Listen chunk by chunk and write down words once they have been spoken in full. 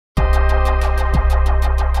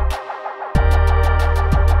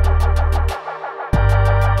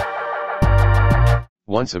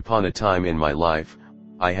Once upon a time in my life,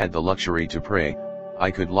 I had the luxury to pray.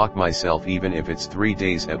 I could lock myself even if it's 3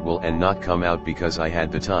 days at will and not come out because I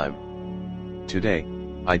had the time. Today,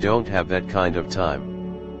 I don't have that kind of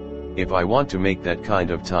time. If I want to make that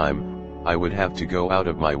kind of time, I would have to go out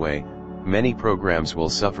of my way. Many programs will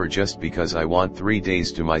suffer just because I want 3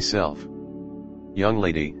 days to myself. Young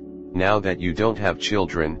lady, now that you don't have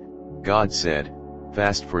children, God said,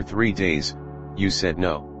 fast for 3 days, you said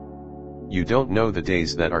no. You don't know the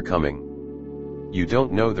days that are coming. You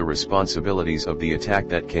don't know the responsibilities of the attack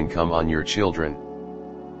that can come on your children.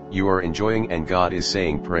 You are enjoying and God is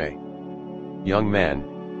saying pray. Young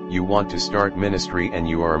man, you want to start ministry and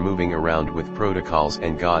you are moving around with protocols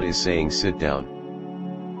and God is saying sit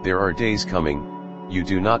down. There are days coming, you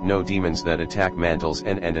do not know demons that attack mantles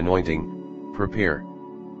and anointing, prepare.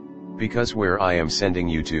 Because where I am sending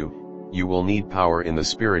you to, you will need power in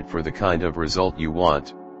the spirit for the kind of result you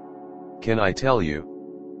want. Can I tell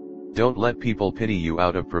you? Don't let people pity you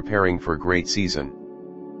out of preparing for great season.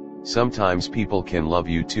 Sometimes people can love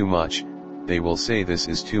you too much, they will say this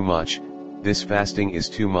is too much, this fasting is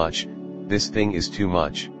too much, this thing is too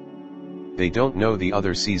much. They don't know the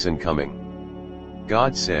other season coming.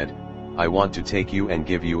 God said, I want to take you and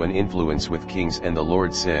give you an influence with kings, and the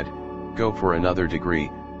Lord said, go for another degree,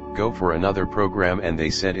 go for another program, and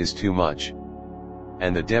they said is too much.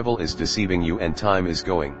 And the devil is deceiving you and time is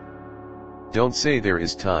going. Don't say there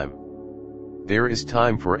is time. There is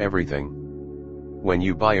time for everything. When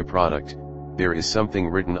you buy a product, there is something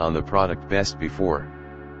written on the product best before.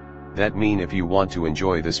 That mean if you want to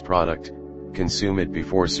enjoy this product, consume it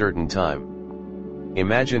before certain time.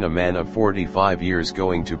 Imagine a man of 45 years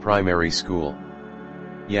going to primary school.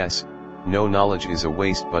 Yes, no knowledge is a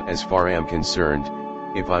waste, but as far as I'm concerned,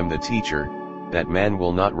 if I'm the teacher, that man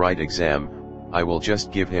will not write exam, I will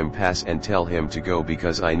just give him pass and tell him to go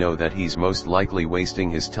because I know that he's most likely wasting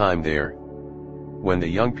his time there. When the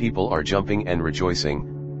young people are jumping and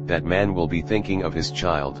rejoicing, that man will be thinking of his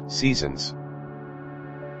child. Seasons.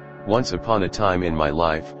 Once upon a time in my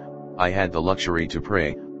life, I had the luxury to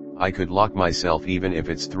pray. I could lock myself even if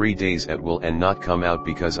it's 3 days at will and not come out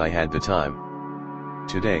because I had the time.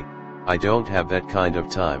 Today, I don't have that kind of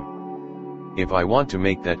time. If I want to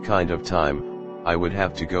make that kind of time, I would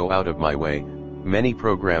have to go out of my way. Many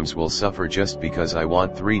programs will suffer just because I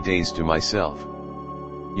want 3 days to myself.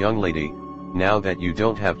 Young lady, now that you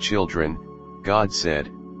don't have children, God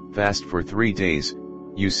said, fast for 3 days,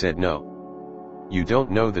 you said no. You don't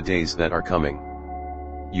know the days that are coming.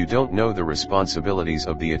 You don't know the responsibilities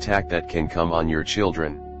of the attack that can come on your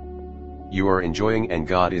children. You are enjoying and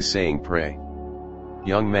God is saying pray.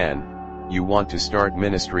 Young man, you want to start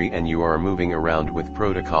ministry and you are moving around with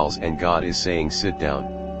protocols and God is saying sit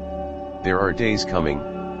down. There are days coming,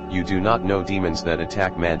 you do not know demons that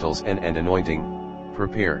attack mantles and anointing,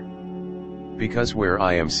 prepare. Because where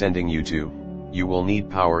I am sending you to, you will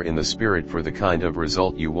need power in the spirit for the kind of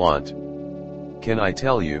result you want. Can I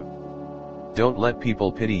tell you? Don't let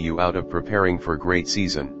people pity you out of preparing for great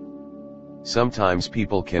season. Sometimes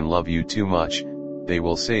people can love you too much, they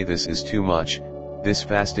will say this is too much, this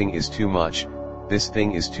fasting is too much, this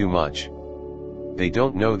thing is too much. They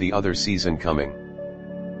don't know the other season coming.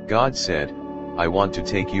 God said, I want to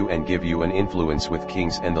take you and give you an influence with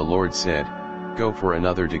kings, and the Lord said, go for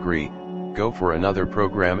another degree, go for another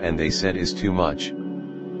program, and they said is too much.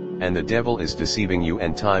 And the devil is deceiving you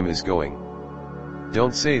and time is going.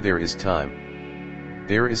 Don't say there is time.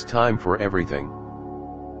 There is time for everything.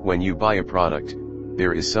 When you buy a product,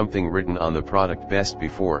 there is something written on the product best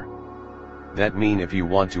before. That mean if you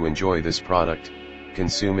want to enjoy this product,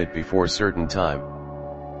 consume it before certain time.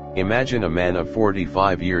 Imagine a man of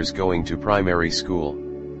 45 years going to primary school.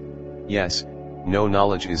 Yes, no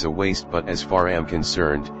knowledge is a waste, but as far as I'm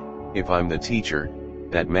concerned, if I'm the teacher,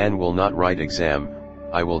 that man will not write exam,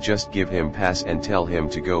 I will just give him pass and tell him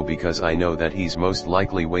to go because I know that he's most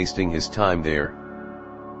likely wasting his time there.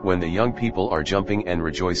 When the young people are jumping and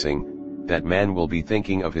rejoicing, that man will be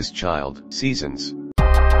thinking of his child. Seasons.